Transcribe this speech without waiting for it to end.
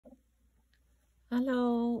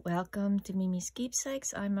Hello, welcome to Miemie's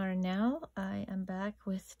Keepsakes. I'm Marnell. I am back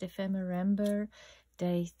with Dephemerember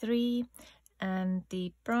day 3, and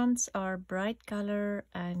the prompts are bright color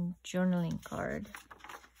and journaling card.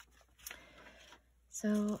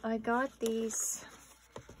 So I got these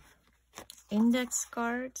index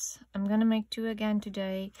cards. I'm gonna make 2 again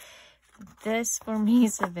today. This for me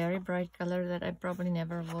is a very bright color that I probably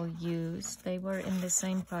never will use. They were in the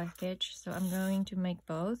same package, so I'm going to make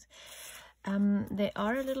both. They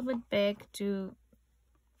are a little bit big to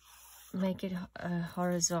make it a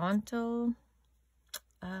horizontal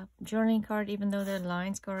journaling card, even though the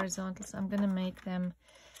lines go horizontal. So I'm gonna make them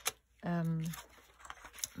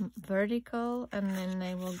vertical, and then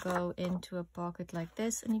they will go into a pocket like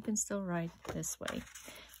this, and you can still write this way,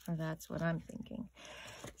 or that's what I'm thinking.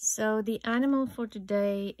 So the animal for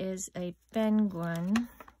today is a penguin,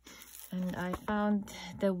 and I found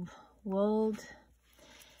the World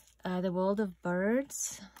of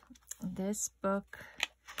Birds. This book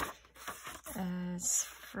is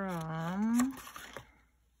from,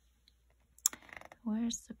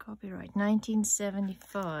 where's the copyright?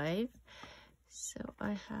 1975. So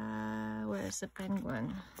I have, where's the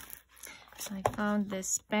penguin? I found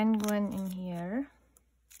this penguin in here.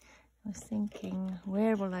 I was thinking,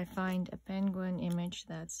 where will I find a penguin image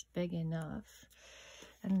that's big enough?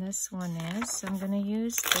 And this one is, so I'm gonna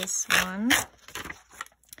use this one.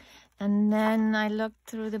 And then I looked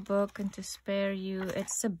through the book, and to spare you,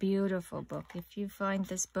 it's a beautiful book. If you find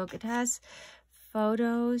this book, it has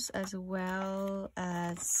photos as well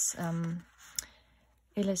as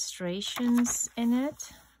illustrations in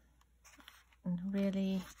it. And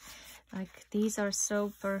really, like, these are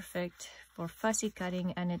so perfect for fussy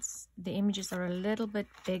cutting, and the images are a little bit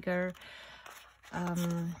bigger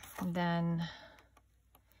than,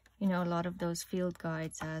 you know, a lot of those field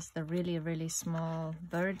guides has the really small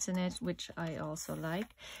birds in it, which I also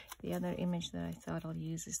like. The other image that I thought I'll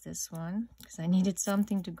use is this one, because I needed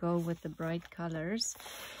something to go with the bright colors.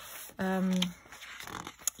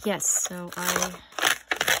 Yes, so I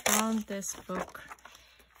found this book,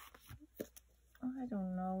 I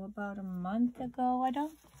don't know, about a month ago. I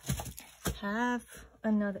don't have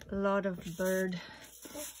a lot of bird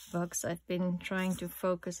books. I've been trying to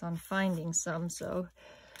focus on finding some, so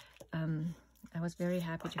I was very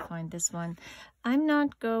happy to find this one. I'm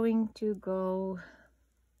not going to go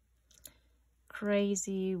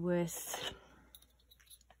crazy with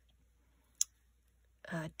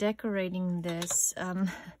decorating this.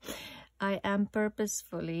 I am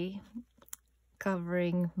purposefully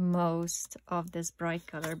covering most of this bright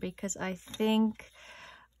color because I think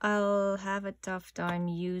I'll have a tough time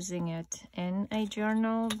using it in a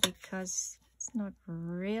journal because it's not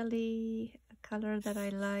really a color that I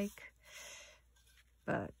like.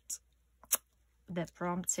 But the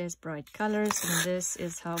prompt says bright colors, and this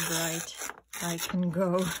is how bright I can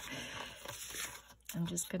go. I'm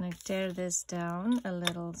just gonna tear this down a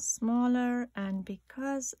little smaller, and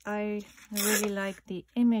because I really like the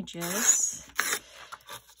images,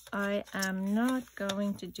 I am not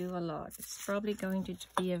going to do a lot. It's probably going to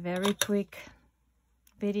be a very quick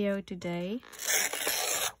video today.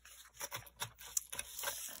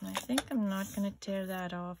 I think I'm not going to tear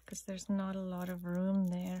that off because there's not a lot of room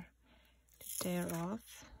there to tear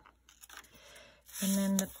off. And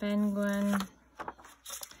then the penguin,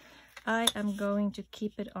 I am going to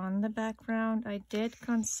keep it on the background. I did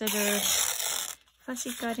consider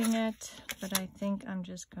fussy cutting it, but I think I'm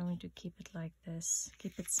just going to keep it like this.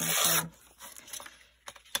 Keep it simple.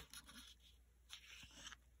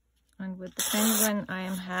 And with the penguin, I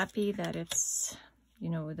am happy that it's, you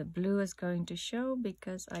know, the blue is going to show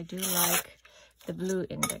because I do like the blue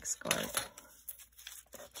index card.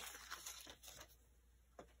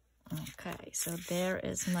 Okay, so there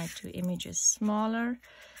is my 2 images smaller,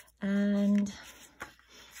 and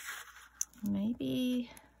maybe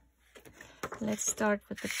let's start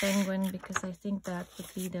with the penguin because I think that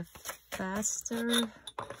would be the faster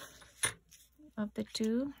of the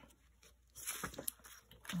 2.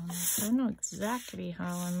 I don't know exactly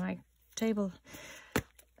how on my table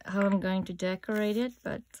how I'm going to decorate it,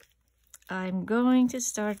 but I'm going to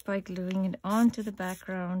start by gluing it onto the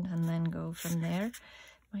background and then go from there.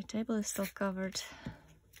 My table is still covered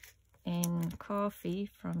in coffee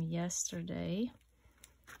from yesterday.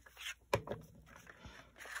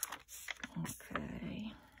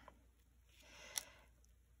 Okay.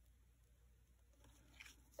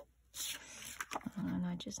 And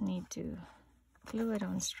I just need to glue it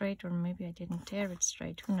on straight, or maybe I didn't tear it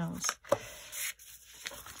straight, who knows.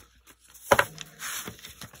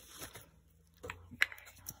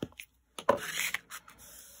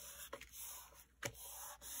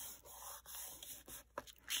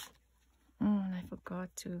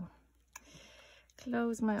 forgot to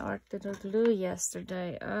close my art glitter glue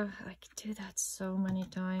yesterday. I could do that so many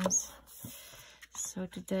times. So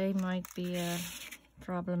today might be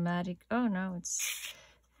problematic. Oh no,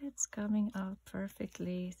 it's coming out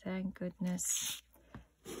perfectly, thank goodness.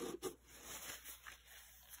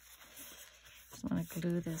 Just want to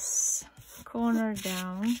glue this corner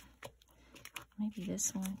down. Maybe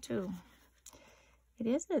this one too. It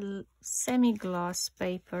is a semi-gloss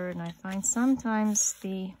paper, and I find sometimes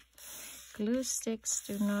the glue sticks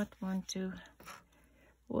do not want to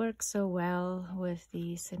work so well with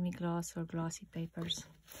the semi-gloss or glossy papers.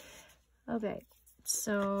 Okay,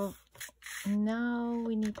 so now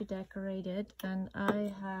we need to decorate it, and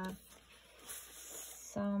I have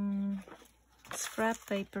some scrap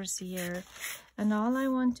papers here, and all I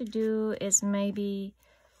want to do is maybe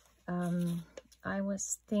I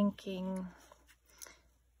was thinking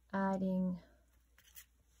adding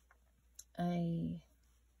a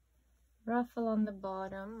ruffle on the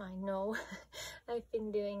bottom. I know I've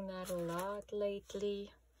been doing that a lot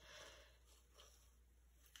lately,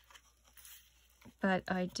 but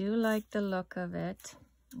I do like the look of it.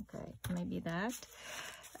 Okay, maybe that.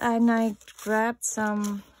 And I grabbed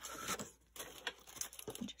some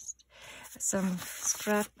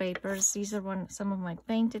scrap papers. These are some of my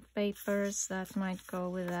painted papers that might go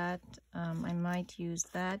with that. I might use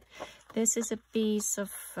that. This is a piece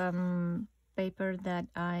of paper that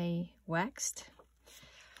I waxed.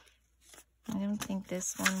 I don't think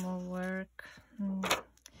this one will work.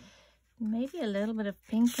 Maybe a little bit of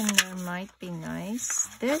pink in there might be nice.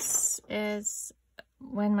 This is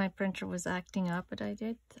when my printer was acting up, but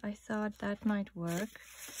I thought that might work.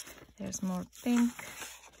 There's more pink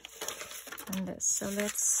and this. So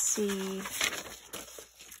let's see.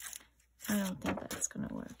 I don't think that's gonna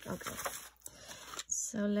work. Okay.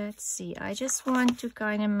 So let's see. I just want to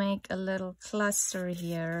kind of make a little cluster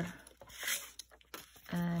here,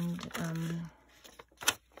 and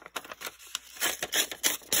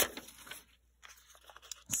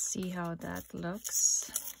see how that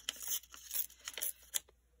looks.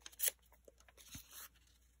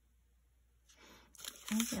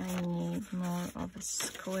 Maybe I need more of a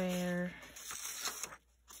square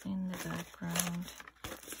in the background.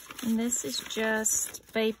 And this is just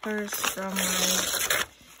papers from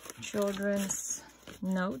my children's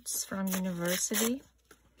notes from university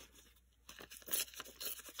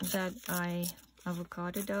that I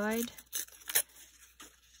avocado dyed.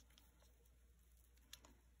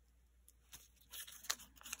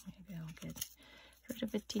 Maybe I'll get rid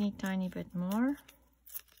of a teeny tiny bit more.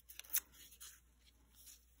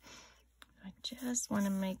 I just want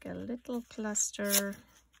to make a little cluster.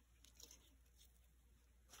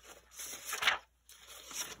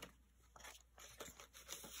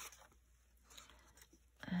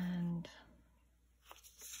 And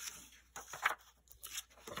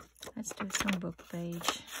let's do some book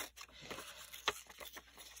page.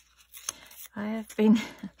 I have been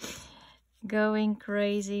going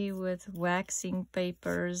crazy with waxing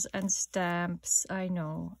papers and stamps. I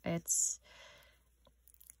know, it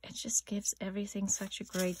just gives everything such a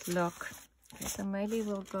great look. Okay, so maybe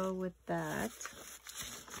we'll go with that.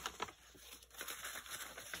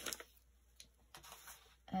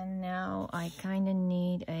 And now I kind of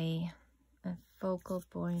need a focal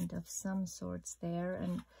point of some sorts there.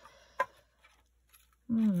 And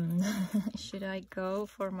should I go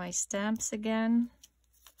for my stamps again?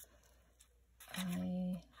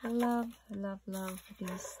 I love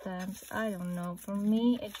these stamps. I don't know, for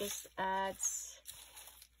me it just adds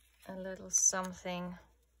a little something.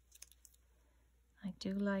 I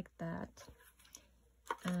do like that.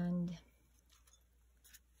 And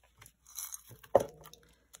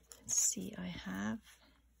let's see, I have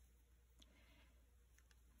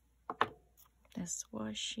this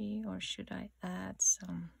washi, or should I add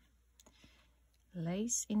some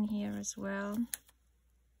lace in here as well?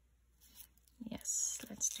 Yes,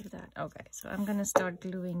 let's do that. Okay, so I'm gonna start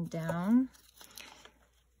gluing down.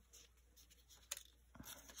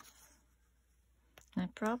 I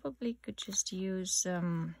probably could just use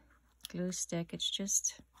glue stick. It's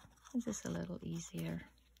just, this is a little easier.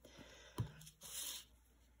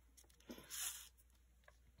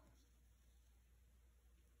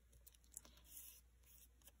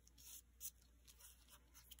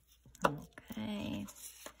 Okay.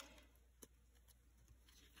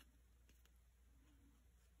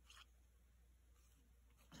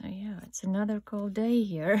 So yeah, it's another cold day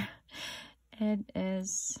here. It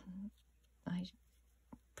is, I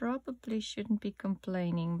probably shouldn't be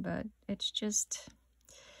complaining, but it's just,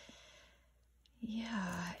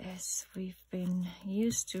 yeah, as we've been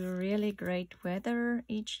used to really great weather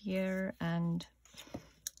each year, and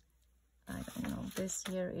I don't know, this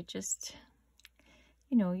year it just,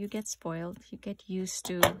 you know, you get spoiled. You get used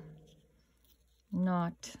to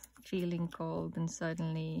not feeling cold, and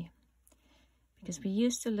suddenly, because we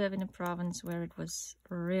used to live in a province where it was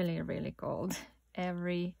really, really cold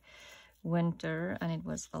every winter, and it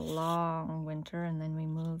was a long winter, and then we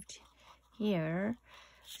moved here.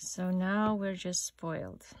 So now we're just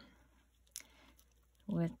spoiled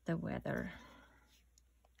with the weather.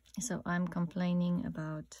 So I'm complaining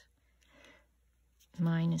about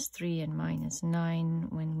 -3 and -9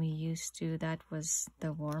 when we used to, that was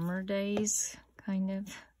the warmer days, kind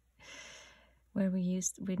of, where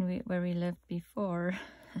we lived before.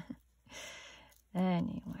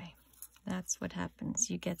 Anyway, that's what happens.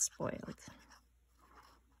 You get spoiled.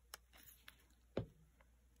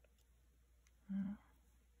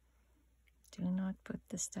 Do not put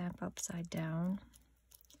the stamp upside down.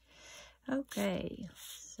 Okay,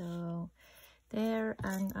 so there,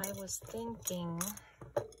 and I was thinking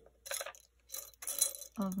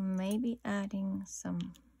of maybe adding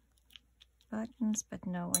some buttons, but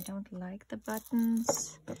no, I don't like the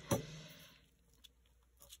buttons.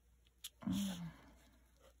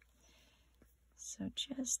 So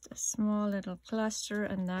just a small little cluster,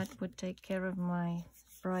 and that would take care of my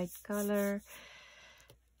bright color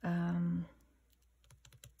and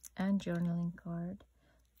journaling card.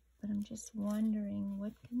 But I'm just wondering,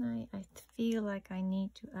 what can I feel like I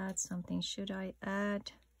need to add something. Should I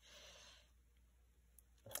add,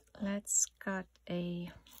 let's cut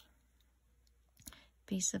a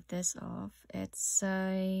piece of this off. It's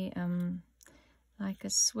a like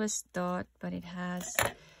a Swiss dot, but it has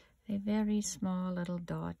a very small little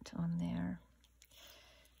dot on there.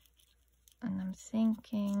 And I'm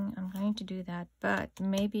thinking I'm going to do that, but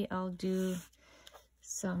maybe I'll do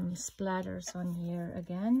some splatters on here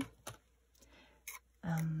again.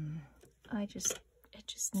 It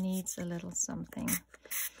just needs a little something.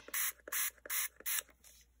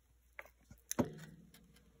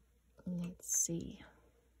 Let's see.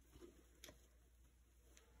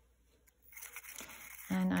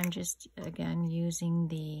 And I'm just again using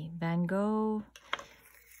the Van Gogh,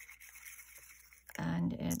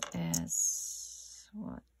 and it is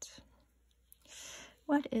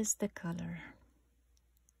what is the color?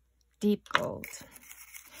 Deep gold.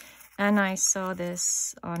 And I saw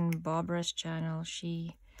this on Barbara's channel.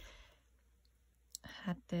 She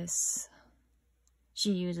had this,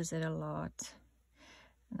 she uses it a lot,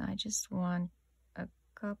 and I just want a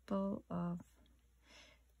couple of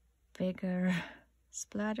bigger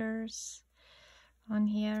splatters on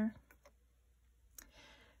here,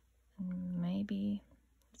 and maybe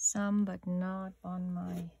some, but not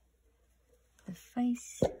on the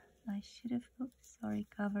face. I should have, oops, sorry,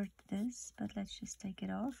 covered this, but let's just take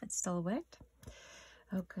it off. It's still wet.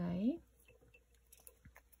 Okay.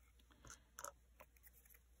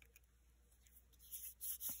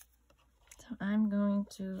 So I'm going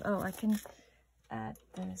to, oh, I can add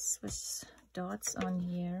the Swiss dots on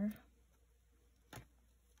here.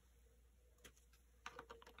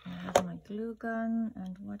 I have my glue gun,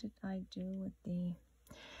 and what did I do with the,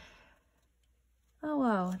 oh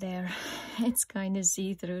wow, there, it's kind of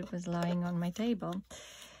see-through. It was lying on my table.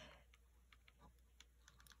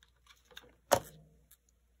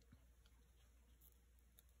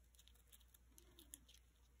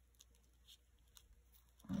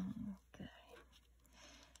 Okay.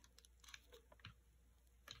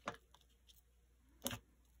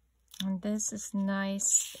 And this is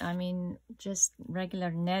nice. I mean, just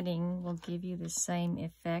regular netting will give you the same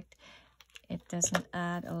effect. It doesn't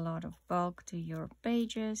add a lot of bulk to your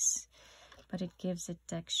pages, but it gives it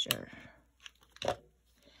texture.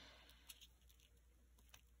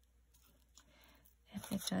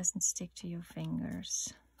 If it doesn't stick to your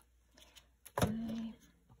fingers. Okay.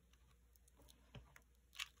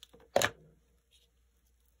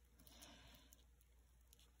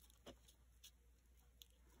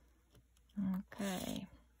 Okay.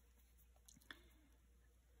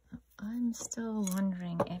 I'm still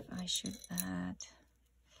wondering if I should add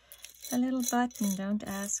a little button. Don't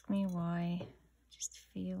ask me why. It just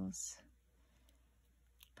feels.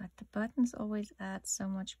 But the buttons always add so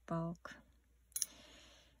much bulk.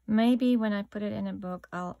 Maybe when I put it in a book,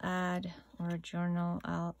 I'll add, or a journal,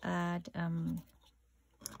 I'll add an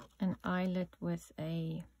eyelet with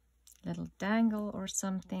a little dangle or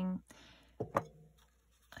something.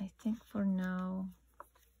 I think for now,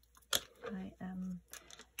 I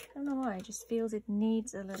don't know why, it just feels it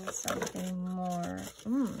needs a little something more.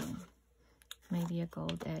 Maybe a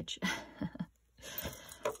gold edge.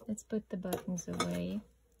 Let's put the buttons away.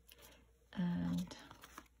 And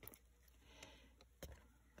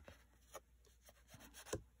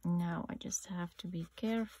Now I just have to be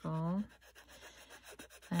careful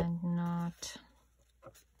and not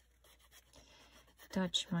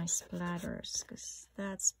touch my splatters, because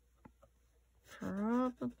that's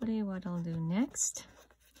probably what I'll do next.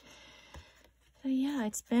 So yeah,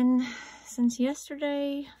 it's been since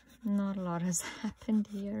yesterday. Not a lot has happened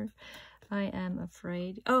here. I am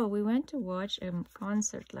afraid. Oh, we went to watch a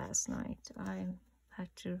concert last night.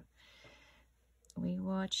 We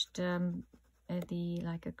watched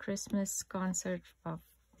like a Christmas concert of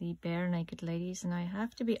the Bare Naked Ladies, and I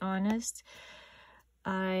have to be honest,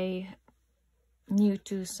 I knew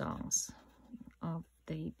 2 songs of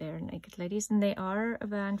the Bare Naked Ladies, and they are a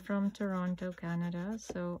band from Toronto, Canada,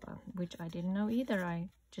 so which I didn't know either. I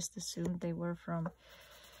just assumed they were from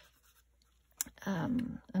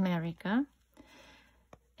America.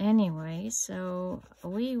 Anyway, so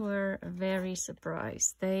we were very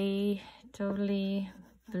surprised. They totally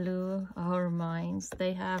blew our minds.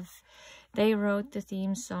 They wrote the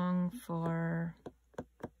theme song for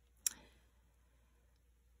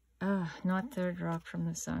not Third Rock from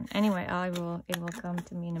the Sun. Anyway, it will come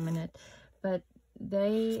to me in a minute. But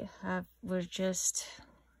they were just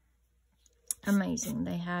amazing.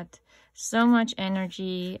 They had so much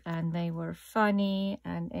energy, and they were funny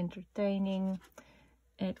and entertaining.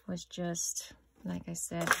 It was just, like I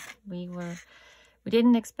said, we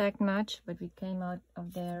didn't expect much, but we came out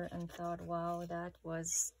of there and thought, wow, that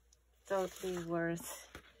was totally worth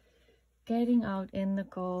getting out in the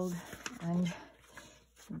cold and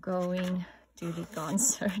going to the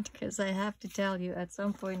concert. Because I have to tell you, at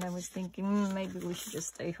some point I was thinking, maybe we should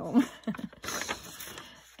just stay home.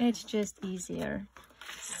 It's just easier.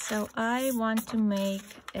 So I want to make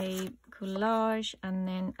a collage and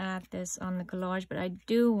then add this on the collage, but I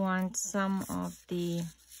do want some of the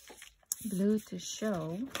blue to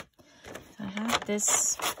show. I have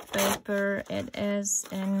this paper. It is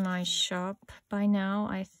in my shop by now,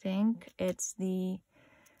 I think. It's the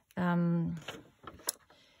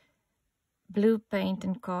blue paint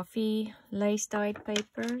and coffee lace dyed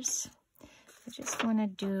papers. I just want to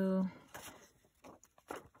do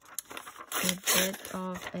a bit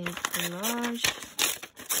of a collage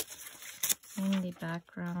in the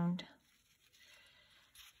background,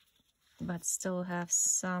 but still have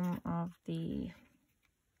some of the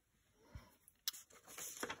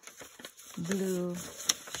blue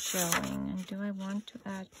showing. And do I want to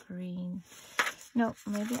add green? No,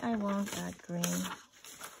 maybe I won't add green.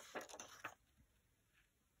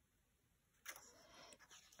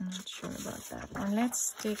 I'm not sure about that one.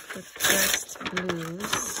 Let's stick with just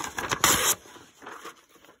blues.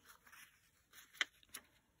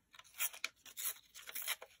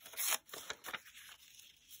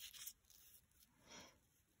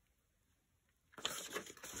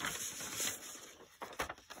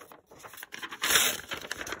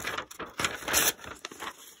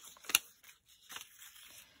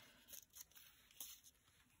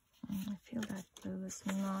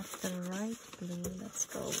 Not the right blue. Let's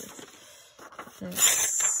go with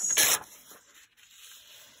this.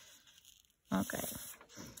 Okay.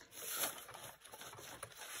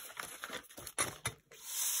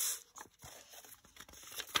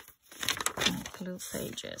 Blue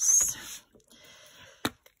pages.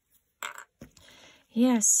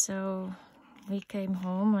 Yes, so we came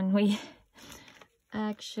home and we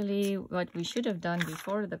actually, what we should have done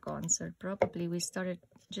before the concert, probably we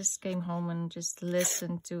just came home and just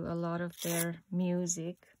listened to a lot of their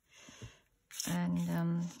music, and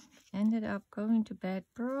ended up going to bed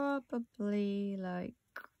probably like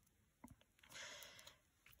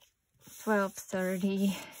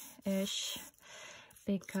 12:30-ish,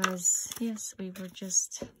 because yes, we were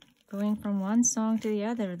just going from one song to the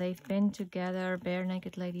other. They've been together, Bare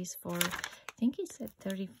Naked Ladies, for, I think he said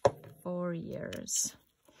 34 years.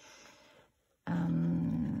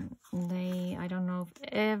 I don't know if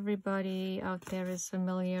everybody out there is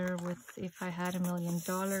familiar with If I Had $1 Million.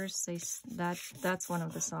 That's one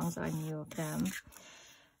of the songs I knew of them.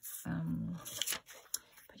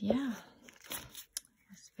 But yeah, I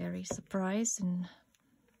was very surprised and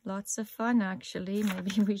lots of fun, actually.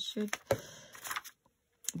 Maybe we should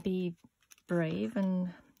be brave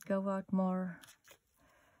and go out more,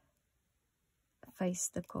 face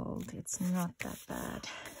the cold. It's not that bad.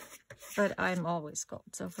 But I'm always cold,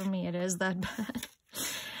 so for me it is that bad.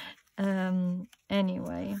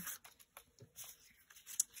 Anyway,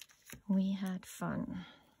 we had fun.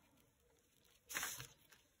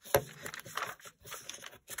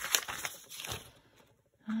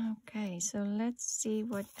 Okay, so let's see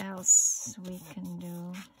what else we can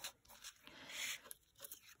do.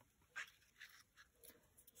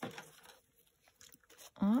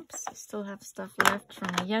 Oops, I still have stuff left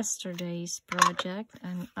from yesterday's project,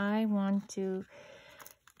 and I want to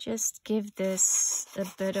just give this a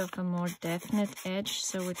bit of a more definite edge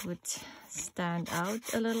so it would stand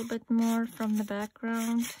out a little bit more from the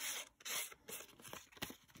background.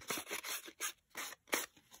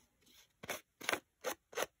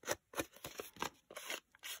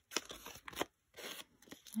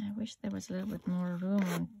 I wish there was a little bit more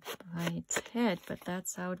room by its head, but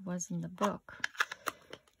that's how it was in the book.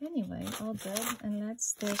 Anyway, all good. And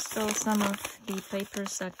there's still some of the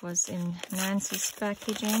papers that was in Nancy's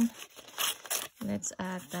packaging. Let's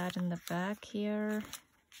add that in the back here.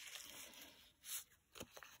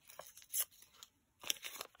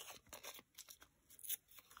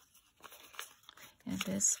 And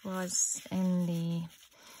this was in the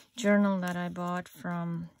journal that I bought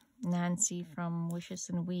from Nancy from Wishes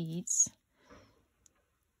and Weeds.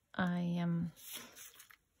 I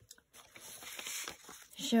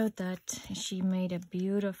showed that she made a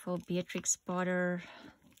beautiful Beatrix Potter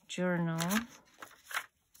journal.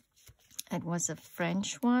 It was a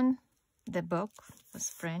French one. The book was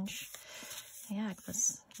French. Yeah, it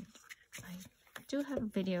was. I do have a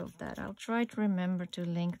video of that. I'll try to remember to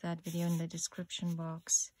link that video in the description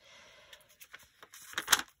box.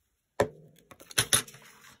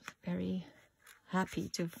 Very happy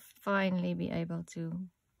to finally be able to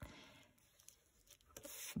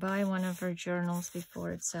buy one of her journals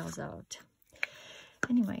before it sells out.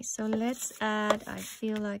 Anyway, so let's add, I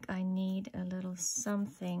feel like I need a little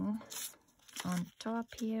something on top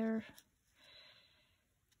here.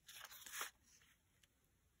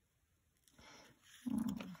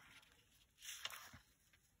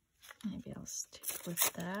 Maybe I'll stick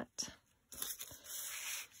with that.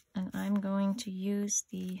 And I'm going to use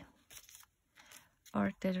the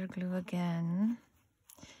art glitter glue again,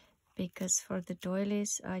 because for the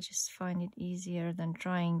doilies I just find it easier than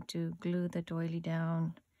trying to glue the doily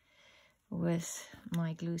down with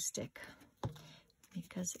my glue stick,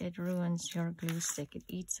 because it ruins your glue stick, it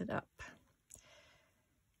eats it up.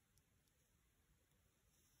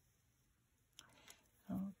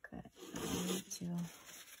 Okay, I need to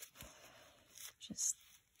just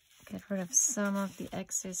get rid of some of the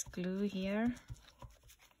excess glue here.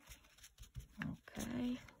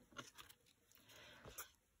 Okay.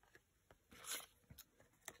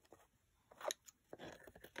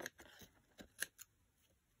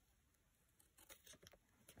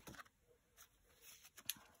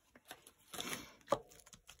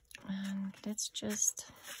 And let's just,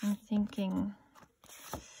 I'm thinking,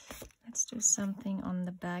 let's do something on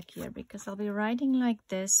the back here, because I'll be writing like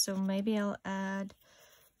this, so maybe I'll add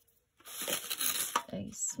a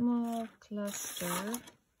small cluster.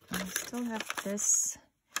 I still have this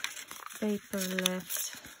paper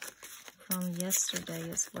left from yesterday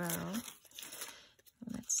as well.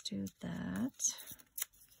 Let's do that.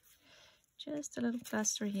 Just a little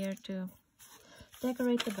cluster here to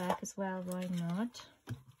decorate the back as well, why not?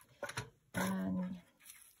 And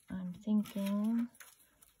I'm thinking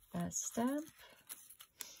a stamp.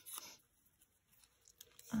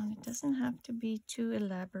 It doesn't have to be too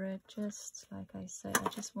elaborate, just like I said, I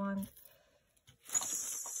just want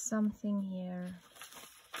something here.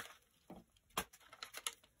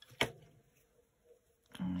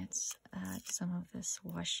 And let's add some of this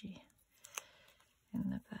washi in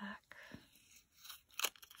the back.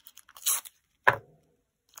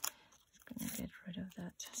 Just gonna get rid of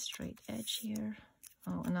that straight edge here.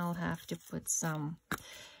 Oh, and I'll have to put some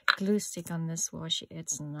glue stick on this washi.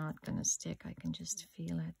 It's not gonna stick, I can just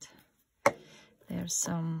feel it. There's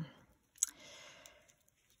some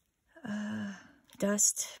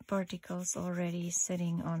dust particles already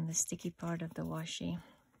sitting on the sticky part of the washi.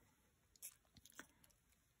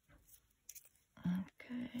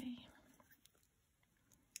 Okay.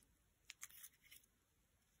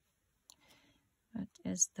 That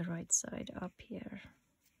is the right side up here.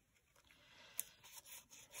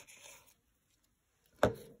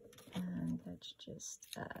 And let's just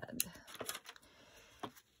add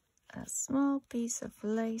a small piece of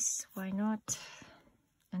lace, why not,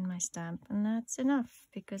 and my stamp, and that's enough,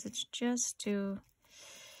 because it's just to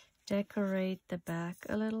decorate the back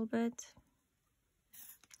a little bit.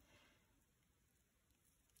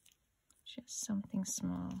 Just something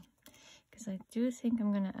small, because I do think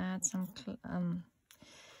I'm going to add some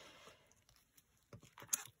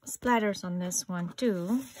splatters on this one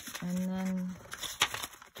too, and then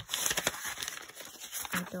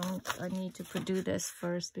I need to do this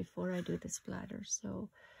first before I do the splatter. So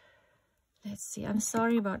let's see, I'm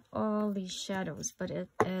sorry about all these shadows, but it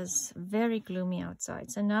is very gloomy outside.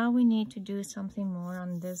 So now we need to do something more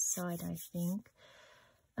on this side, I think.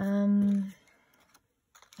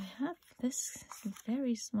 this is a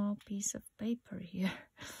very small piece of paper here.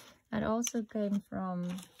 That also came from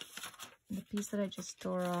the piece that I just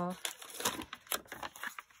tore off.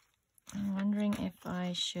 I'm wondering if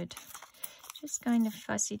I should just kind of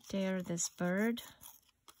fussy tear this bird.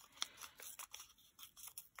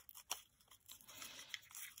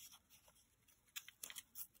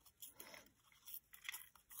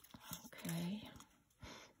 Okay.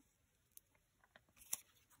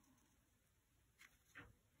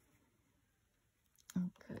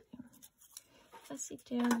 Okay. Fussy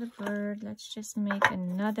tear the bird. Let's just make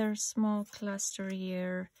another small cluster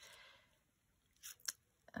here.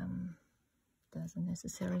 Doesn't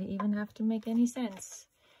necessarily even have to make any sense.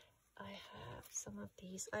 I have some of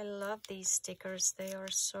these. I love these stickers. They are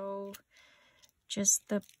so, just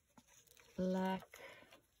the black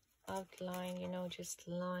outline, you know, just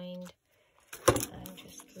lined. I'm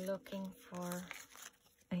just looking for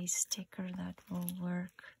a sticker that will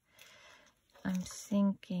work. I'm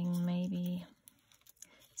thinking maybe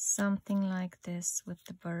something like this with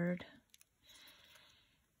the bird.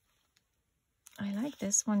 I like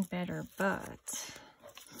this one better, but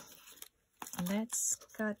let's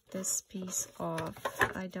cut this piece off.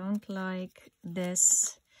 I don't like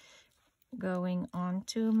this going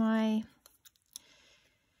onto my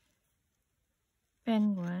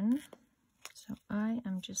penguin, so I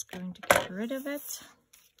am just going to get rid of it.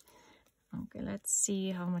 Okay, let's see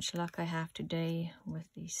how much luck I have today with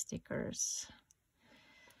these stickers.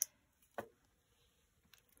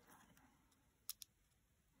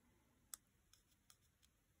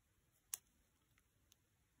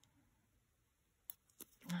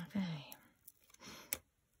 Okay,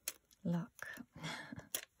 luck.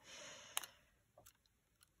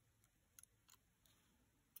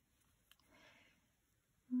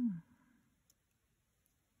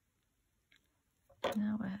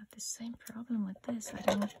 Now I have the same problem with this. I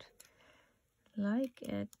don't like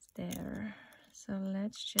it there. So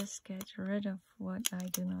let's just get rid of what I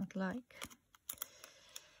do not like.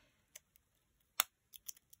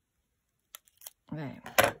 Okay,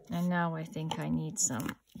 and now I think I need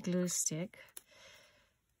some glue stick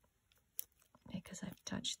because I've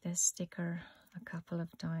touched this sticker a couple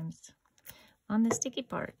of times on the sticky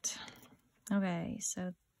part. Okay,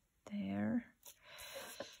 so there.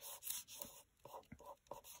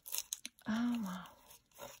 Oh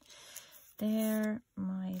wow. There,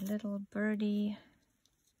 my little birdie.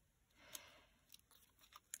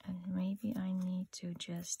 And maybe I need to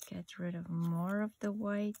just get rid of more of the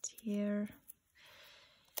white here.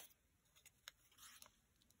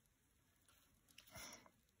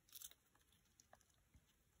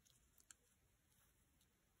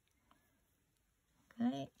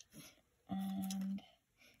 Okay, and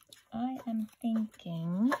I am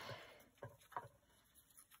thinking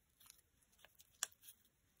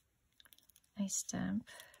I stamp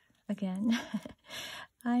again.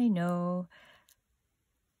 I know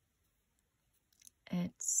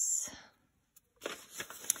it's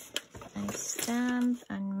a stamp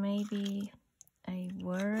and maybe a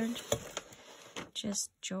word, just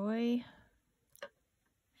joy.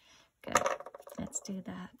 Okay, let's do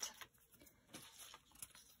that.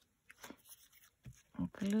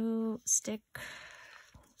 Glue stick,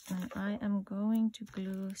 and I am going to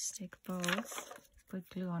glue stick both, put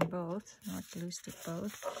glue on both, not glue stick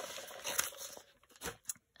both,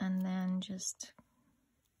 and then just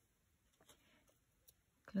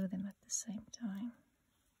glue them at the same time.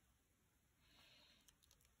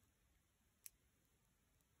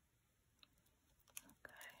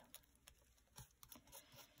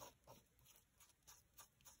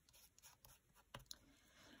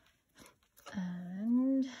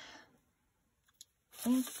 And I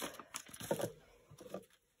think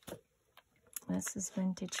this is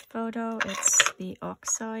vintage photo. It's the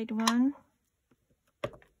oxide one.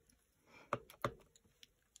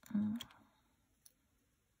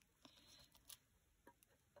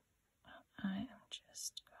 I am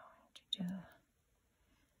just going to do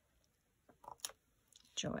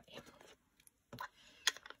joy.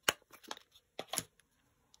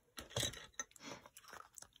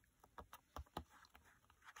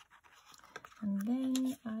 And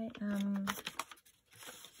then I am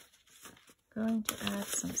going to add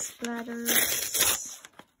some splatters.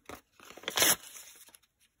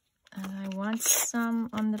 And I want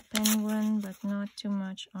some on the penguin, but not too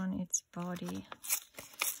much on its body.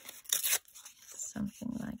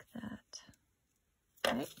 Something like that.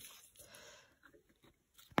 Okay.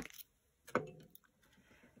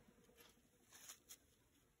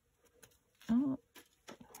 Oh,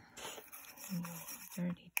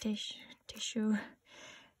 dirty tissue.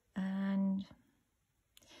 And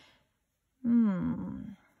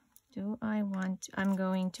I'm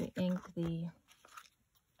going to ink the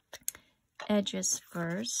edges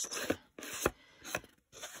first.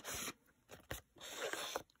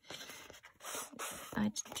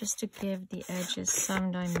 Just to give the edges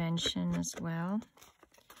some dimension as well.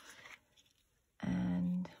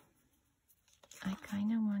 And I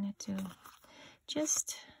kind of wanted to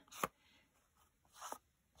just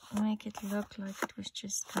make it look like it was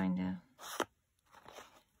just kind of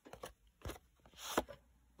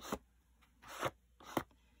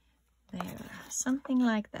there, something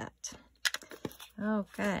like that.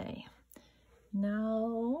 Okay,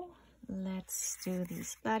 now let's do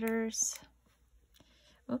these splatters.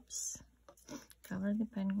 Oops, cover the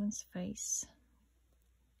penguin's face.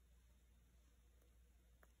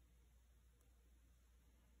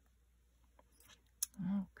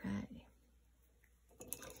 Okay,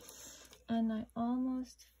 and I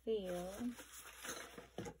almost feel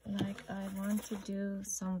like I want to do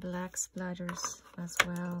some black splatters as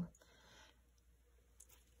well,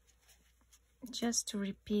 just to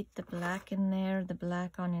repeat the black in there, the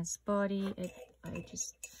black on his body. I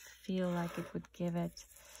just feel like it would give it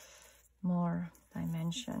more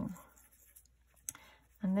dimension.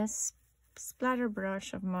 And this splatter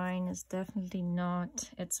brush of mine is definitely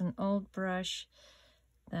not, it's an old brush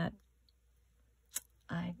that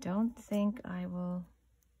I don't think I will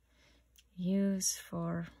use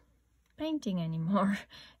for painting anymore.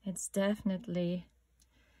 It's definitely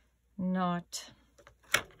not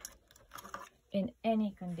in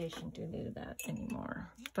any condition to do that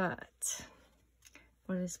anymore, but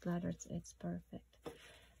for the splatters it's perfect.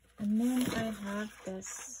 And then I have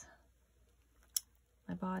this,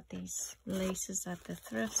 I bought these laces at the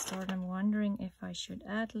thrift store, and I'm wondering if I should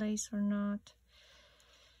add lace or not.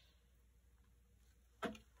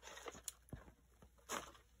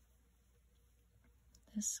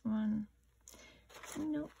 This one,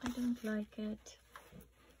 no, I don't like it.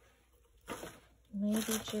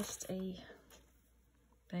 Maybe just a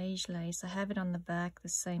beige lace. I have it on the back, the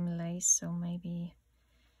same lace, so maybe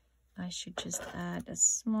I should just add a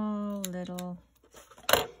small little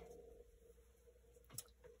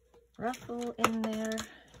ruffle in there,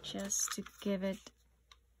 just to give it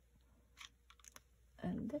a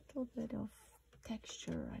little bit of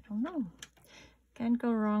texture. I don't know. Can't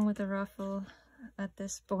go wrong with a ruffle at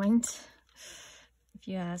this point, if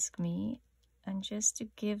you ask me. And just to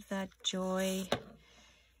give that joy,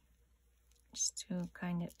 just to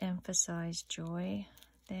kind of emphasize joy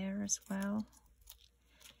there as well.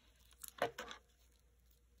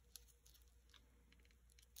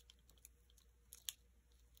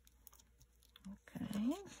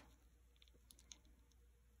 Okay.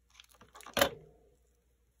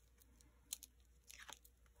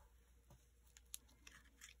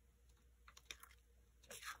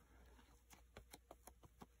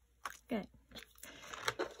 Good.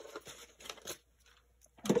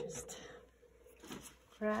 I'll just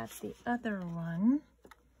grab the other one.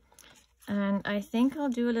 And I think I'll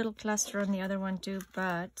do a little cluster on the other one too,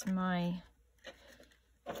 but my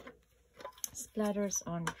splatters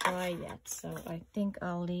aren't dry yet, so I think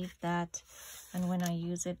I'll leave that, and when I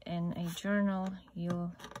use it in a journal,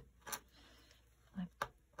 the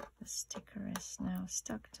sticker is now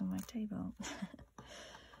stuck to my table.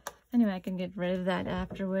 Anyway, I can get rid of that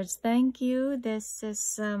afterwards. Thank you. This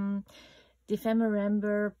is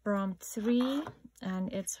Dephemerember Prompt 3,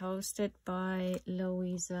 and it's hosted by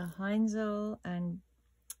Luise Heinzel and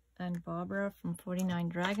Barbara from 49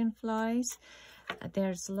 Dragonflies.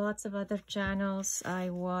 There's lots of other channels. I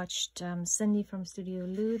watched Cindy from Studio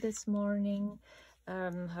Lou this morning.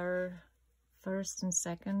 Her first and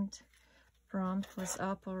second prompt was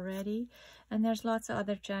up already, and there's lots of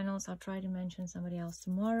other channels. I'll try to mention somebody else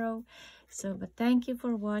tomorrow. So, but thank you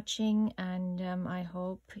for watching, and I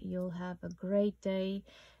hope you'll have a great day.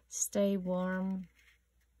 Stay warm.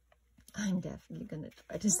 I'm definitely gonna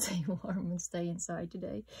try to stay warm and stay inside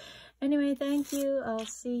today. Anyway, thank you. I'll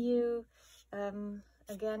see you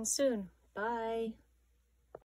again soon. Bye.